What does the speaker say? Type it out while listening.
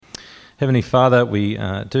Heavenly Father, we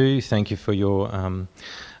do thank you for your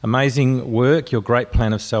amazing work, your great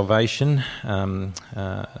plan of salvation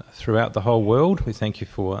throughout the whole world. We thank you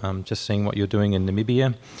for just seeing what you're doing in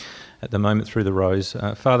Namibia at the moment through the Rose.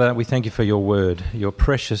 Father, we thank you for your word, your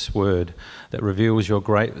precious word that reveals your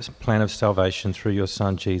great plan of salvation through your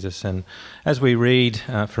Son Jesus. And as we read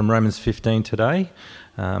from Romans 15 today,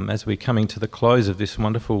 as we're coming to the close of this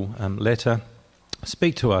wonderful letter,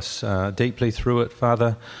 speak to us deeply through it,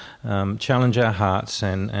 Father. Challenge our hearts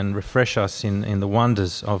and refresh us in the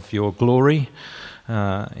wonders of your glory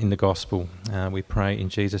in the gospel. We pray in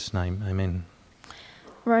Jesus' name. Amen.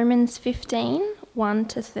 Romans 15,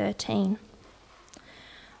 1-13.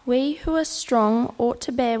 We who are strong ought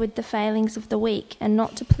to bear with the failings of the weak and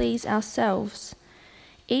not to please ourselves.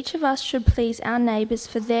 Each of us should please our neighbours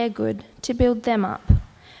for their good, to build them up.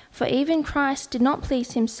 For even Christ did not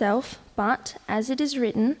please himself, but, as it is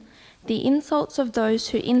written, the insults of those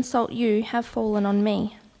who insult you have fallen on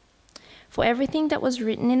me. For everything that was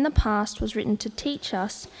written in the past was written to teach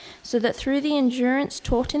us, so that through the endurance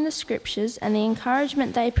taught in the Scriptures and the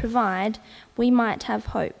encouragement they provide, we might have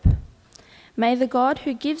hope. May the God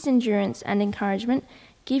who gives endurance and encouragement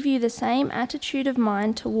give you the same attitude of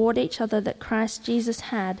mind toward each other that Christ Jesus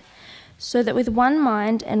had, so that with one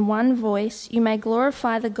mind and one voice you may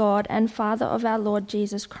glorify the God and Father of our Lord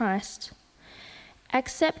Jesus Christ.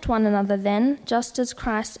 Accept one another then, just as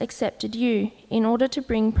Christ accepted you, in order to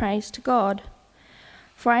bring praise to God.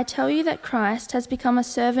 For I tell you that Christ has become a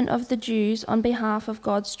servant of the Jews on behalf of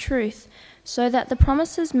God's truth, so that the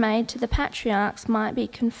promises made to the patriarchs might be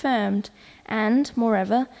confirmed, and,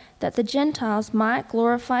 moreover, that the Gentiles might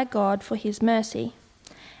glorify God for his mercy.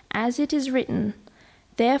 As it is written,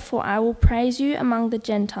 therefore I will praise you among the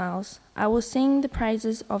Gentiles. I will sing the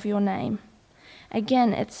praises of your name.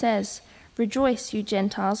 Again it says, rejoice, you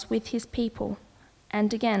Gentiles, with his people.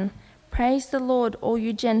 And again, praise the Lord, all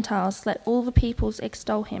you Gentiles, let all the peoples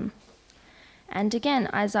extol him. And again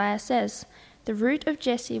Isaiah says, the root of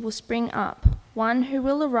Jesse will spring up, one who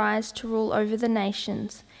will arise to rule over the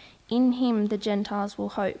nations. In him the Gentiles will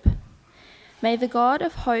hope. May the God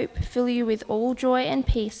of hope fill you with all joy and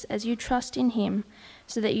peace as you trust in him,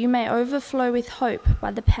 so that you may overflow with hope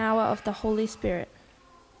by the power of the Holy Spirit.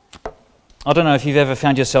 I don't know if you've ever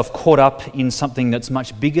found yourself caught up in something that's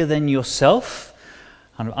much bigger than yourself,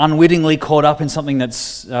 unwittingly caught up in something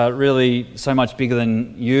that's really so much bigger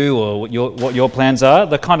than you or what your plans are.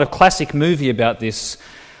 The kind of classic movie about this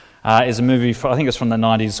is a movie, I think it's from the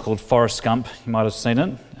 90s, called Forrest Gump. You might have seen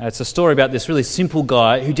it. It's a story about this really simple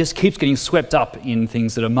guy who just keeps getting swept up in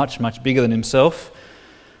things that are much, much bigger than himself.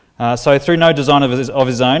 So through no design of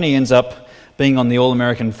his own, he ends up being on the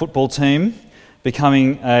All-American football team,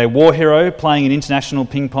 becoming a war hero, playing in international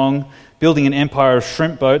ping pong, building an empire of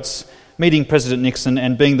shrimp boats, meeting President Nixon,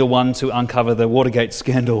 and being the one to uncover the Watergate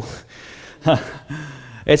scandal.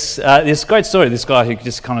 It's this great story, this guy who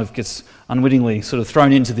just kind of gets unwittingly sort of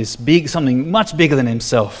thrown into this something much bigger than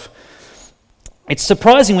himself. It's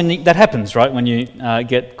surprising when that happens, right? When you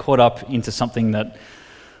get caught up into something that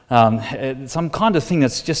some kind of thing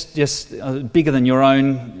that's just bigger than your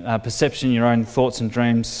own perception, your own thoughts and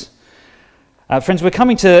dreams. Friends, we're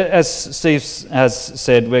coming to, as Steve has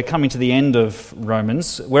said, we're coming to the end of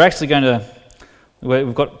Romans. We're actually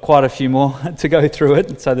we've got quite a few more to go through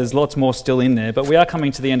it, so there's lots more still in there, but we are coming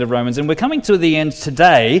to the end of Romans, and we're coming to the end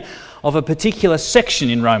today of a particular section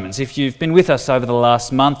in Romans. If you've been with us over the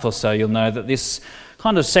last month or so, you'll know that this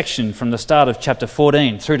kind of section from the start of chapter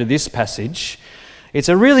 14 through to this passage, it's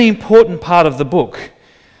a really important part of the book.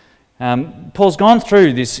 Paul's gone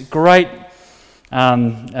through this great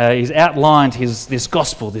he's outlined this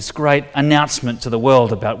gospel, this great announcement to the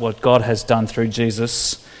world about what God has done through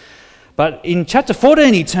Jesus. But in chapter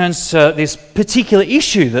 14, he turns to this particular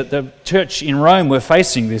issue that the church in Rome were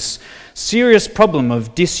facing, this serious problem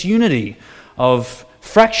of disunity, of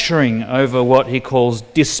fracturing over what he calls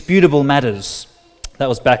disputable matters. That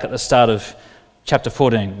was back at the start of chapter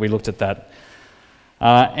 14. We looked at that.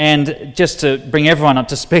 And just to bring everyone up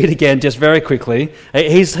to speed again, just very quickly,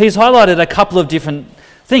 he's highlighted a couple of different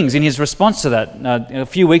things in his response to that. A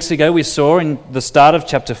few weeks ago we saw in the start of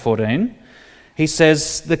chapter 14, he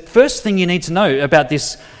says the first thing you need to know about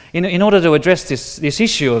this, in order to address this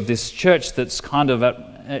issue of this church that's kind of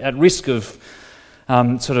at risk of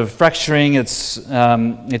sort of fracturing its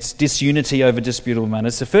disunity over disputable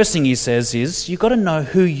matters, the first thing he says is you've got to know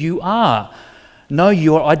who you are. Know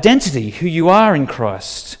your identity, who you are in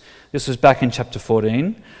Christ. This was back in chapter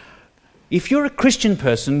 14. If you're a Christian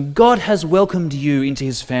person, God has welcomed you into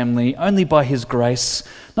his family only by his grace,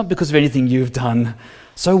 not because of anything you've done.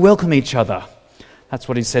 So welcome each other. That's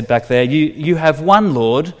what he said back there. You have one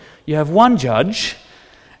Lord, You have one judge,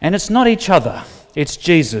 and it's not each other, it's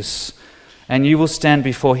Jesus, and you will stand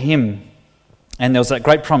before him. And there was that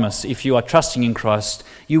great promise, if you are trusting in Christ,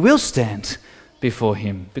 you will stand before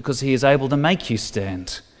him, because he is able to make you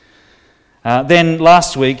stand. Then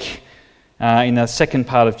last week, in the second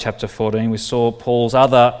part of chapter 14, we saw Paul's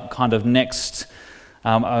other kind of next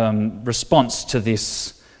response to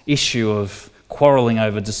this issue of quarrelling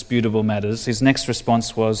over disputable matters. His next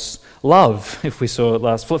response was love, if we saw it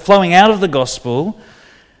last. Flowing out of the gospel,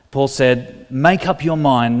 Paul said, make up your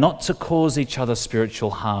mind not to cause each other spiritual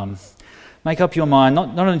harm. Make up your mind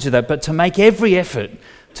not only to that, but to make every effort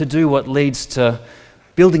to do what leads to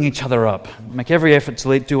building each other up. Make every effort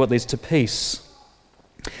to do what leads to peace.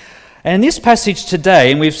 And in this passage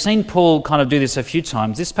today, and we've seen Paul kind of do this a few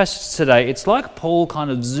times, this passage today, it's like Paul kind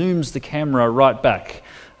of zooms the camera right back.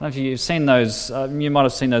 I don't know if you've seen those, you might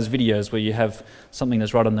have seen those videos where you have something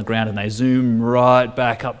that's right on the ground and they zoom right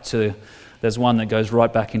back up to, there's one that goes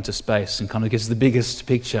right back into space and kind of gives the biggest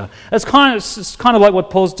picture. It's kind of like what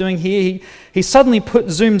Paul's doing here. He suddenly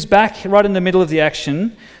zooms back right in the middle of the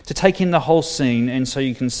action to take in the whole scene, and so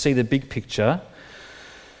you can see the big picture.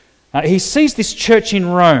 He sees this church in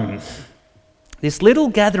Rome, this little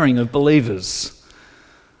gathering of believers.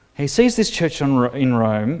 He sees this church in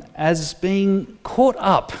Rome as being caught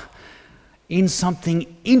up in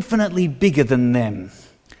something infinitely bigger than them,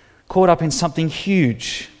 caught up in something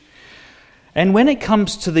huge. And when it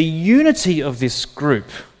comes to the unity of this group,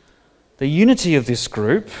 there's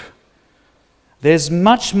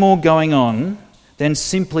much more going on than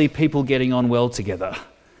simply people getting on well together.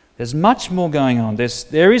 There's much more going on.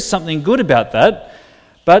 There is something good about that,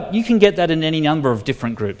 but you can get that in any number of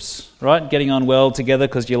different groups, right? Getting on well together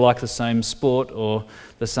because you like the same sport or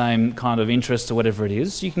the same kind of interest or whatever it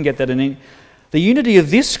is. You can get that in any... The unity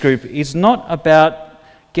of this group is not about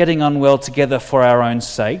getting on well together for our own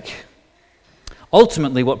sake.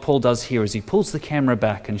 Ultimately, what Paul does here is he pulls the camera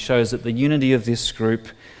back and shows that the unity of this group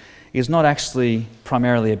is not actually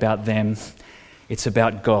primarily about them. It's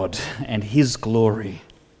about God and his glory.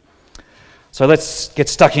 So let's get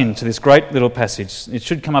stuck into this great little passage. It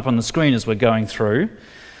should come up on the screen as we're going through.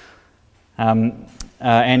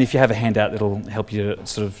 And if you have a handout, it'll help you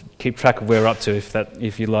sort of keep track of where we're up to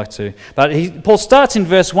if you'd like to. But Paul starts in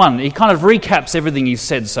verse 1. He kind of recaps everything he's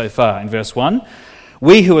said so far in verse 1.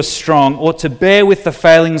 We who are strong ought to bear with the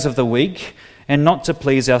failings of the weak and not to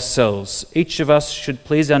please ourselves. Each of us should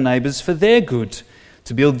please our neighbours for their good,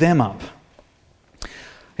 to build them up.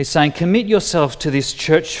 He's saying, commit yourself to this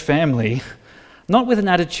church family, not with an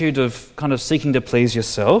attitude of kind of seeking to please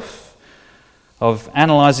yourself, of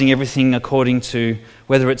analysing everything according to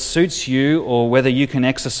whether it suits you or whether you can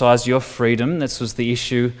exercise your freedom. This was the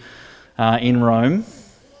issue in Rome.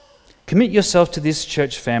 Commit yourself to this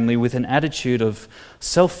church family with an attitude of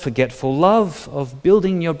self-forgetful love, of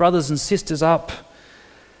building your brothers and sisters up.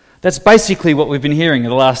 That's basically what we've been hearing in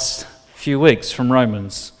the last few weeks from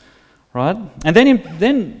Romans, right? And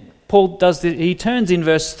then Paul he turns in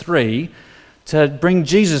verse 3 to bring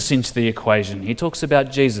Jesus into the equation. He talks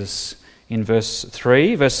about Jesus in verse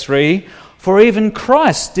 3. Verse 3, for even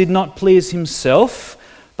Christ did not please himself,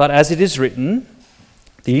 but as it is written,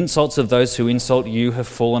 the insults of those who insult you have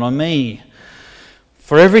fallen on me.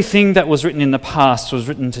 For everything that was written in the past was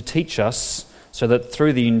written to teach us, so that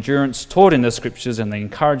through the endurance taught in the Scriptures and the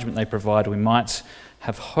encouragement they provide, we might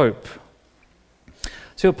have hope.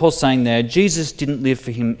 See what Paul's saying there? Jesus didn't live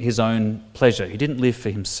for his own pleasure. He didn't live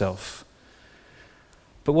for himself.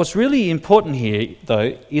 But what's really important here,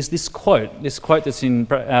 though, is this quote that's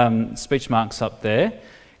in speech marks up there.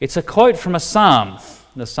 It's a quote from a psalm,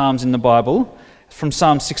 the Psalms in the Bible, from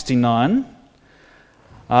Psalm 69.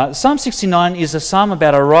 Psalm 69 is a psalm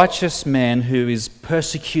about a righteous man who is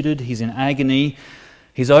persecuted, he's in agony,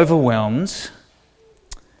 he's overwhelmed.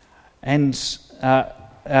 And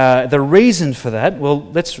the reason for that,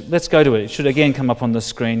 well, let's go to it. It should again come up on the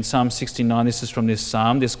screen. Psalm 69, this is from this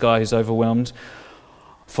psalm, this guy who's overwhelmed.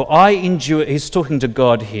 For I endure, he's talking to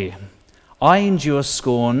God here, I endure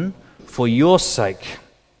scorn for your sake,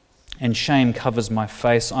 and shame covers my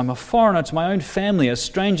face. I'm a foreigner to my own family, a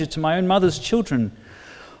stranger to my own mother's children.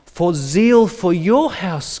 For zeal for your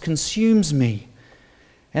house consumes me,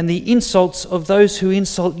 and the insults of those who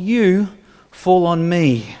insult you fall on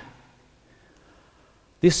me.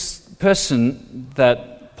 This person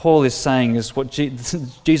that Paul is saying is what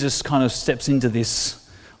Jesus kind of steps into this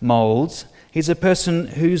mould. He's a person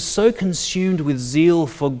who's so consumed with zeal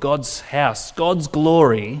for God's house, God's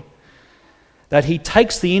glory, that he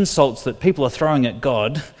takes the insults that people are throwing at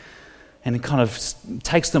God and kind of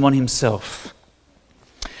takes them on himself.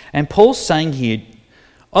 And Paul's saying here,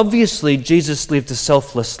 Obviously, Jesus lived a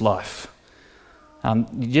selfless life.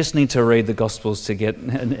 You just need to read the Gospels to get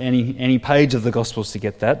any page of the Gospels to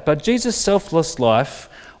get that. But Jesus' selfless life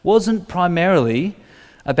wasn't primarily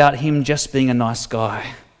about him just being a nice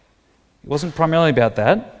guy. It wasn't primarily about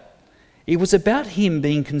that. It was about him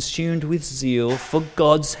being consumed with zeal for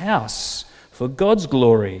God's house, for God's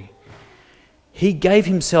glory. He gave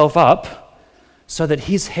himself up so that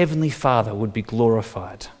his heavenly Father would be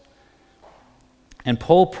glorified. And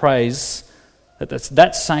Paul prays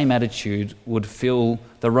that same attitude would fill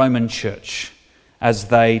the Roman church as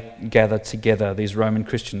they gather together, these Roman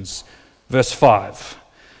Christians. Verse 5,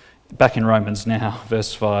 back in Romans now,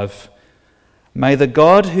 verse 5. May the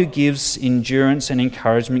God who gives endurance and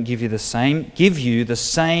encouragement give you the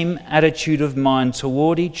same attitude of mind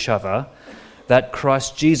toward each other that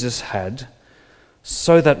Christ Jesus had,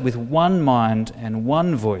 so that with one mind and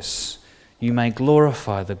one voice you may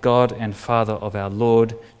glorify the God and Father of our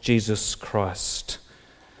Lord Jesus Christ.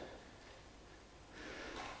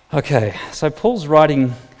 Okay, so Paul's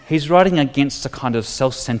writing against a kind of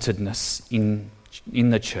self-centeredness in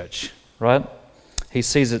the church, right? He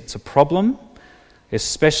sees it's a problem,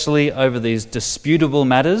 especially over these disputable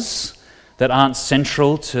matters that aren't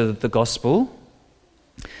central to the gospel,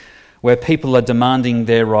 where people are demanding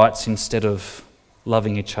their rights instead of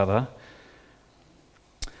loving each other.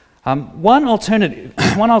 One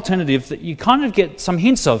alternative that you kind of get some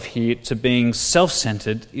hints of here to being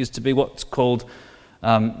self-centered is to be what's called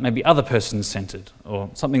maybe other person-centered,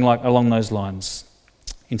 or something like along those lines.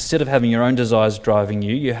 Instead of having your own desires driving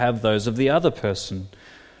you, you have those of the other person.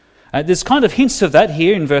 There's kind of hints of that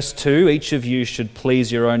here in verse 2. Each of you should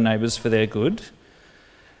please your own neighbours for their good.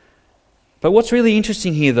 But what's really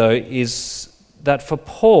interesting here, though, is that for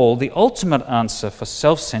Paul, the ultimate answer for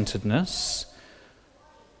self-centeredness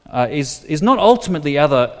is not ultimately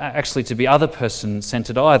actually to be other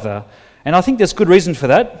person-centered either. And I think there's good reason for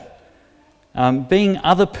that. Being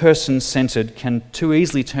other person-centered can too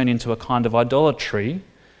easily turn into a kind of idolatry,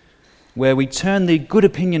 where we turn the good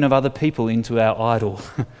opinion of other people into our idol,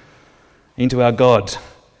 into our God.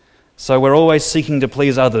 So we're always seeking to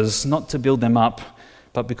please others, not to build them up,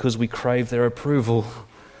 but because we crave their approval.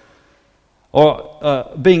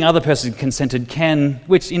 Or being other person-centered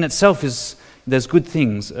which in itself there's good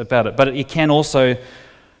things about it, but it can also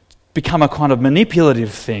become a kind of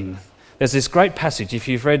manipulative thing. There's this great passage, if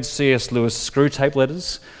you've read C.S. Lewis' Screwtape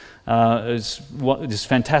Letters, this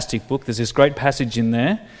fantastic book, there's this great passage in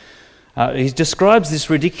there. He describes this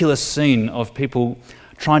ridiculous scene of people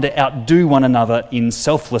trying to outdo one another in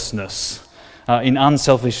selflessness, in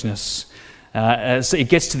unselfishness. So it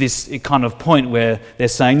gets to this kind of point where they're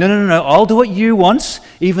saying, no, I'll do what you want,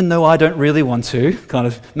 even though I don't really want to, kind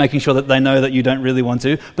of making sure that they know that you don't really want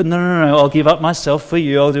to, but no, I'll give up myself for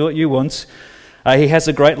you, I'll do what you want. He has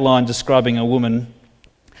a great line describing a woman.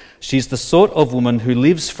 She's the sort of woman who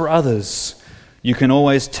lives for others. You can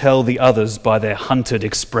always tell the others by their hunted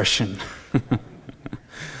expression.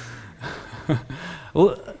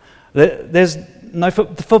 Well,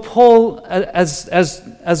 for Paul,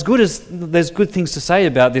 as good as there's good things to say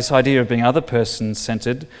about this idea of being other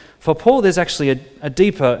person-centered, for Paul there's actually a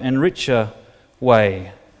deeper and richer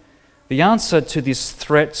way. The answer to this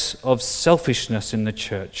threat of selfishness in the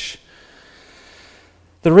church,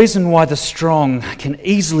 the reason why the strong can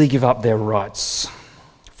easily give up their rights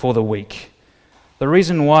for the weak, the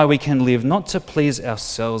reason why we can live not to please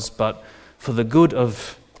ourselves but for the good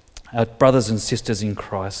of our brothers and sisters in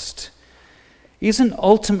Christ, isn't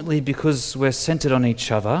ultimately because we're centered on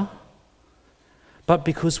each other, but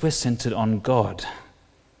because we're centered on God.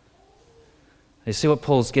 You see what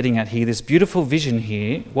Paul's getting at here? This beautiful vision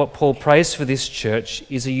here, what Paul prays for this church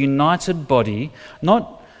is a united body,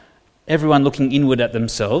 not everyone looking inward at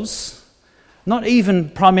themselves, not even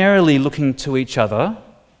primarily looking to each other,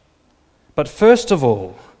 but first of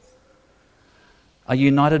all, a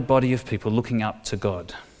united body of people looking up to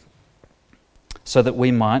God, so that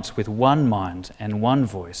we might, with one mind and one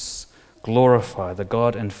voice, glorify the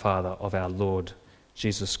God and Father of our Lord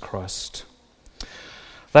Jesus Christ.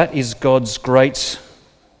 That is God's great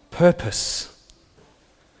purpose.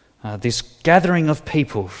 This gathering of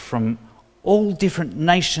people from all different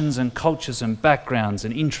nations and cultures and backgrounds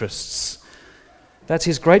and interests. That's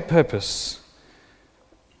his great purpose.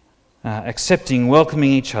 Accepting,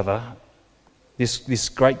 welcoming each other, this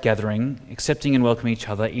great gathering, accepting and welcoming each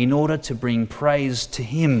other in order to bring praise to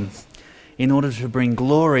him, in order to bring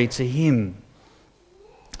glory to him.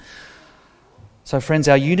 So friends,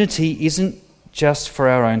 our unity isn't just for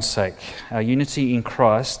our own sake. Our unity in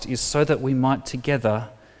Christ is so that we might together,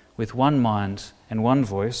 with one mind and one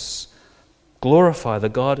voice, glorify the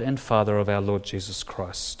God and Father of our Lord Jesus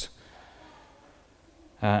Christ.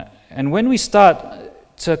 And when we start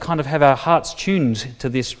to kind of have our hearts tuned to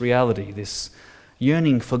this reality, this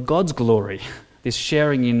yearning for God's glory, this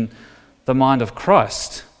sharing in the mind of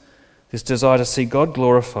Christ, this desire to see God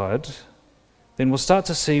glorified, then we'll start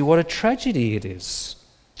to see what a tragedy it is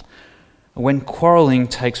when quarrelling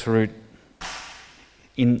takes root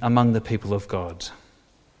among the people of God.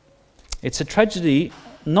 It's a tragedy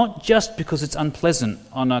not just because it's unpleasant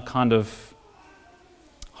on a kind of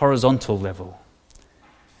horizontal level.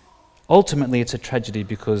 Ultimately, it's a tragedy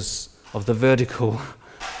because of the vertical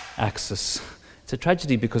axis. It's a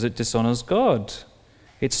tragedy because it dishonours God.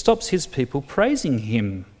 It stops his people praising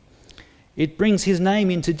him. It brings his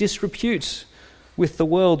name into disrepute with the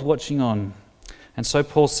world watching on. And so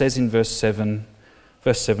Paul says in verse 7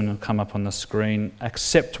 will come up on the screen,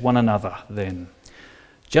 accept one another then,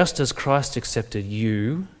 just as Christ accepted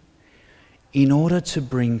you, in order to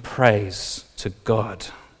bring praise to God.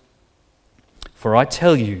 For I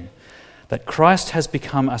tell you that Christ has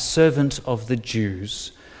become a servant of the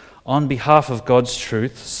Jews on behalf of God's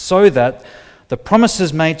truth, so that the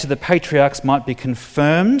promises made to the patriarchs might be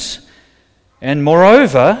confirmed, and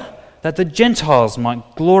moreover, that the Gentiles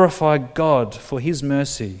might glorify God for his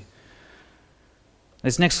mercy.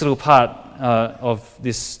 This next little part of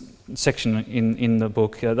this section in the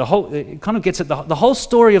book, it kind of gets at the whole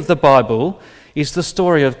story of the Bible is the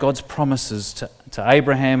story of God's promises to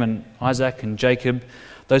Abraham and Isaac and Jacob,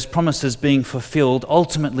 those promises being fulfilled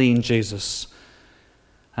ultimately in Jesus.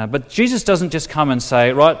 But Jesus doesn't just come and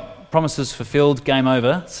say, right, promises fulfilled, game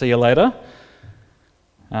over, see you later.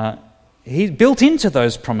 He built into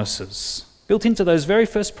those promises, built into those very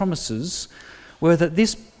first promises, were that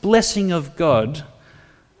this blessing of God,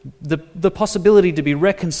 the possibility to be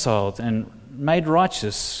reconciled and made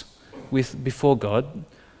righteous before God,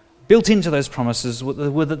 built into those promises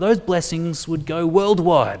were that those blessings would go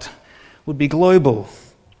worldwide, would be global.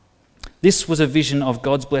 This was a vision of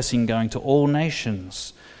God's blessing going to all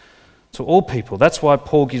nations, to all people. That's why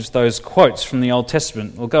Paul gives those quotes from the Old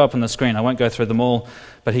Testament. We'll go up on the screen. I won't go through them all,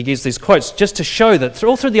 but he gives these quotes just to show that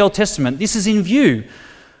all through the Old Testament, this is in view.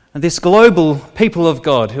 This global people of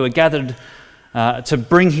God who are gathered to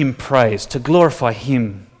bring him praise, to glorify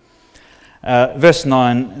him. Verse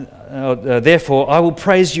 9, therefore I will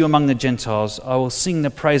praise you among the Gentiles. I will sing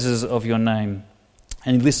the praises of your name.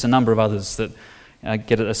 And he lists a number of others that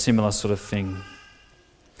get at a similar sort of thing.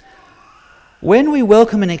 When we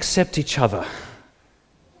welcome and accept each other,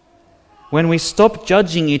 when we stop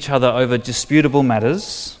judging each other over disputable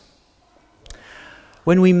matters,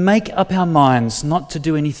 when we make up our minds not to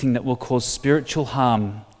do anything that will cause spiritual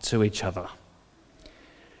harm to each other,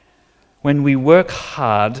 when we work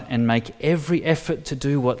hard and make every effort to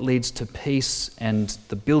do what leads to peace and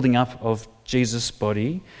the building up of Jesus'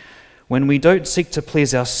 body, when we don't seek to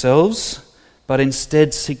please ourselves, but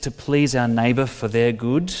instead seek to please our neighbour for their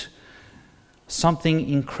good, something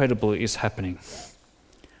incredible is happening.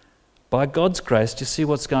 By God's grace, do you see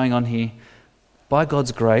what's going on here? By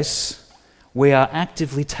God's grace, we are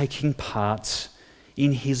actively taking part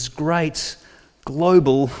in his great,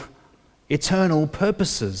 global, eternal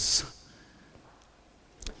purposes.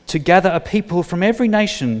 To gather a people from every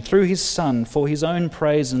nation through his Son for his own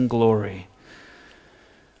praise and glory.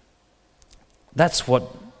 That's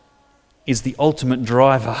what is the ultimate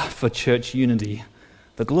driver for church unity.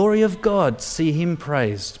 The glory of God, see him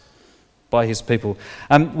praised by his people.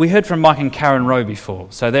 We heard from Mike and Karen Rowe before.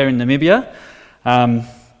 So they're in Namibia.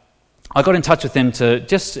 I got in touch with them I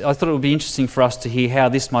thought it would be interesting for us to hear how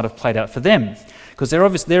this might have played out for them. Because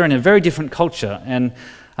they're in a very different culture, and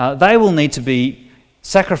they will need to be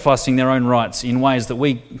sacrificing their own rights in ways that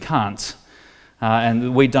we can't,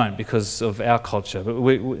 and we don't because of our culture. But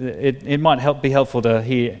it might be helpful to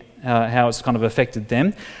hear how it's kind of affected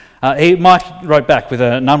them. Mike wrote back with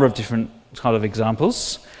a number of different kind of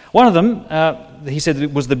examples. One of them, he said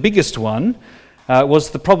it was the biggest one,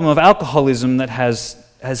 was the problem of alcoholism that has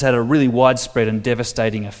had a really widespread and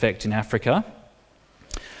devastating effect in Africa.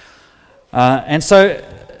 And so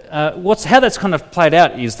how that's kind of played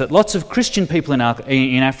out is that lots of Christian people in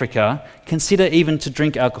Africa consider even to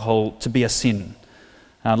drink alcohol to be a sin.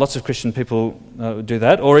 Lots of Christian people do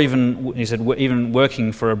that, or even, he said, even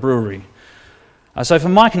working for a brewery. So for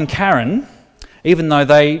Mike and Karen, even though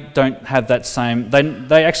they don't have that same,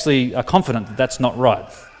 they actually are confident that that's not right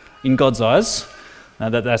in God's eyes,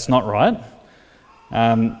 that's not right.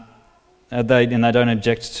 They don't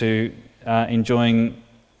object to enjoying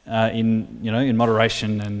in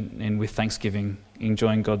moderation and with thanksgiving,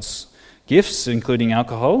 enjoying God's gifts, including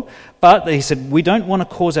alcohol. But he said, we don't want to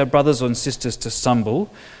cause our brothers and sisters to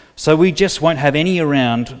stumble So we just won't have any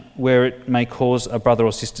around where it may cause a brother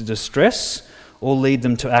or sister distress or lead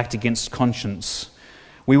them to act against conscience.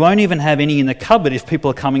 We won't even have any in the cupboard if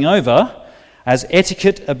people are coming over, as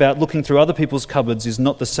etiquette about looking through other people's cupboards is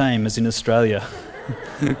not the same as in Australia.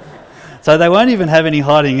 So they won't even have any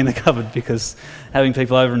hiding in the cupboard, because having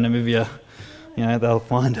people over in Namibia, they'll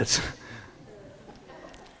find it.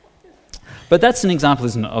 But that's an example,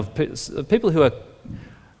 isn't it, of people who are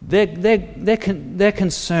they're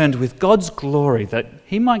concerned with God's glory, that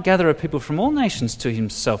he might gather a people from all nations to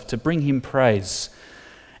himself to bring him praise.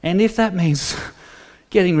 And if that means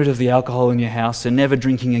getting rid of the alcohol in your house and never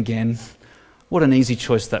drinking again, what an easy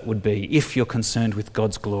choice that would be if you're concerned with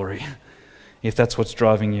God's glory, if that's what's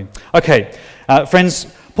driving you. Okay, friends,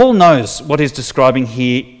 Paul knows what he's describing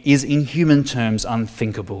here is in human terms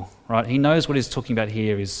unthinkable, right? He knows what he's talking about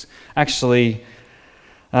here is actually,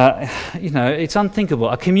 it's unthinkable.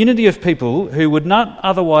 A community of people who would not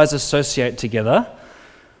otherwise associate together,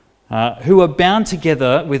 who are bound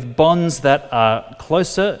together with bonds that are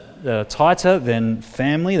closer, tighter than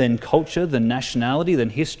family, than culture, than nationality,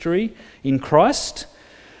 than history in Christ.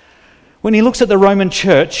 When he looks at the Roman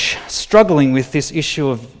church struggling with this issue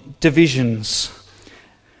of divisions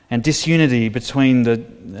and disunity between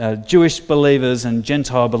the Jewish believers and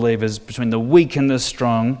Gentile believers, between the weak and the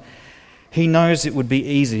strong, he knows it would be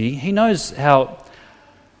easy. He knows how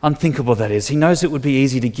unthinkable that is. He knows it would be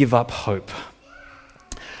easy to give up hope.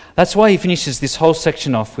 That's why he finishes this whole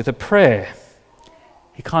section off with a prayer.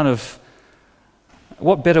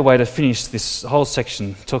 What better way to finish this whole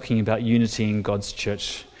section talking about unity in God's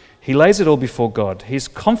church? He lays it all before God. He's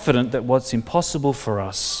confident that what's impossible for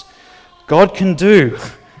us, God can do,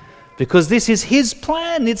 because this is his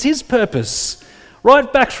plan, it's his purpose.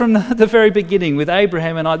 Right back from the very beginning with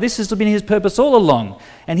Abraham and I, this has been his purpose all along,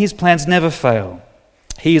 and his plans never fail.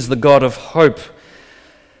 He is the God of hope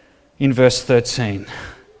in verse 13.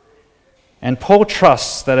 And Paul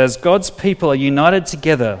trusts that as God's people are united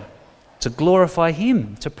together to glorify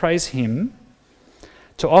him, to praise him,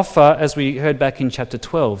 to offer, as we heard back in chapter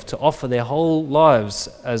 12, to offer their whole lives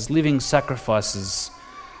as living sacrifices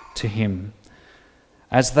to him.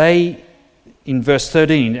 As they, in verse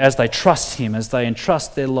 13, as they trust him, as they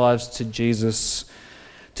entrust their lives to Jesus'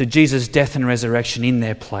 death and resurrection in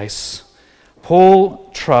their place, Paul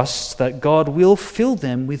trusts that God will fill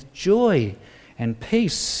them with joy and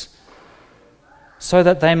peace, so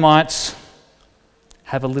that they might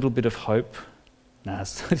have a little bit of hope.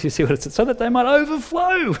 Do you see what it says? So that they might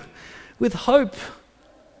overflow with hope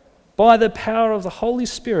by the power of the Holy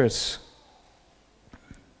Spirit.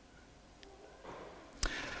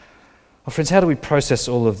 Well, friends, how do we process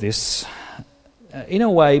all of this? In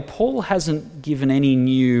a way, Paul hasn't given any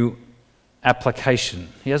new application.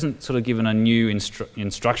 He hasn't sort of given a new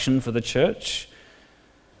instruction for the church.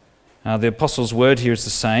 The apostles' word here is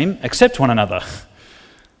the same: accept one another.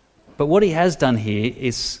 But what he has done here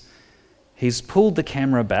is he's pulled the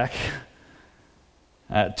camera back.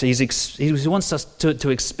 He wants us to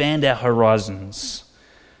expand our horizons,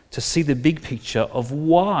 to see the big picture of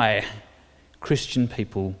why Christian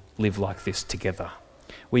people live like this together.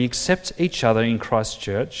 We accept each other in Christ's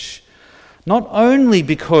church, not only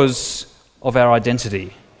because of our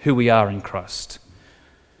identity, who we are in Christ.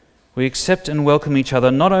 We accept and welcome each other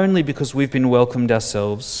not only because we've been welcomed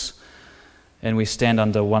ourselves and we stand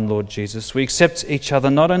under one Lord Jesus. We accept each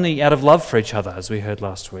other not only out of love for each other, as we heard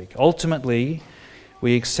last week. Ultimately,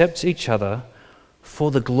 we accept each other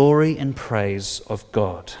for the glory and praise of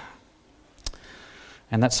God.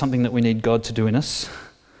 And that's something that we need God to do in us.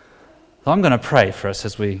 So I'm going to pray for us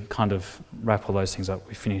as we kind of wrap all those things up,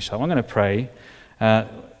 we finish up. I'm going to pray.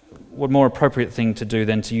 What more appropriate thing to do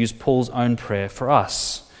than to use Paul's own prayer for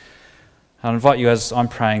us? I'll invite you, as I'm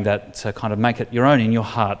praying that, to kind of make it your own in your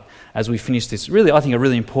heart as we finish this, really, I think, a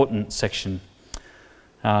really important section.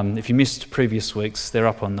 If you missed previous weeks, they're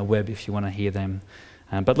up on the web if you want to hear them.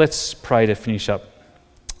 But let's pray to finish up.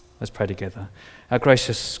 Let's pray together. Our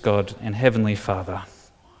gracious God and Heavenly Father,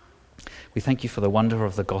 we thank you for the wonder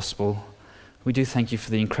of the gospel. We do thank you for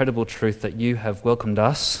the incredible truth that you have welcomed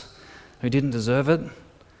us, who didn't deserve it,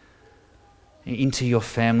 into your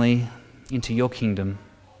family, into your kingdom.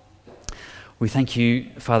 We thank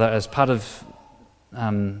you, Father, as part of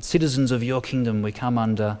citizens of your kingdom, we come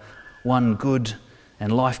under one good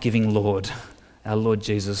and life-giving Lord, our Lord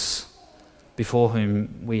Jesus, before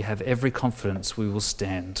whom we have every confidence we will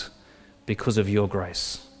stand because of your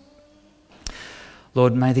grace.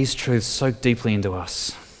 Lord, may these truths soak deeply into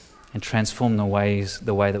us and transform the way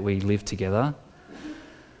that we live together.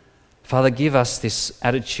 Father, give us this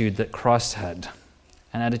attitude that Christ had,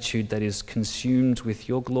 an attitude that is consumed with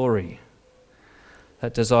your glory.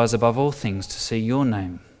 that desires above all things to see your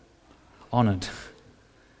name honoured.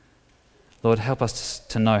 Lord, help us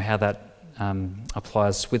to know how that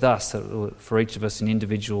applies with us, for each of us in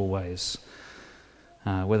individual ways,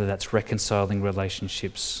 whether that's reconciling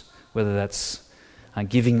relationships, whether that's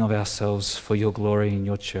giving of ourselves for your glory in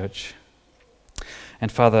your church.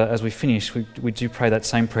 And Father, as we finish, we do pray that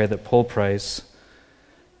same prayer that Paul prays.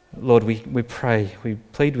 Lord, we pray, we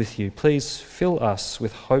plead with you, please fill us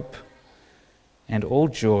with hope and all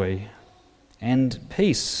joy and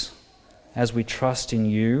peace as we trust in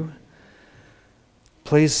you.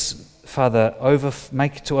 Please, Father,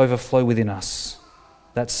 make it to overflow within us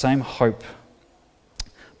that same hope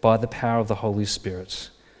by the power of the Holy Spirit.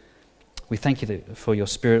 We thank you for your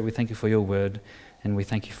Spirit, we thank you for your word, and we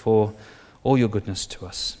thank you for all your goodness to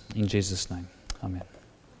us. In Jesus' name, amen.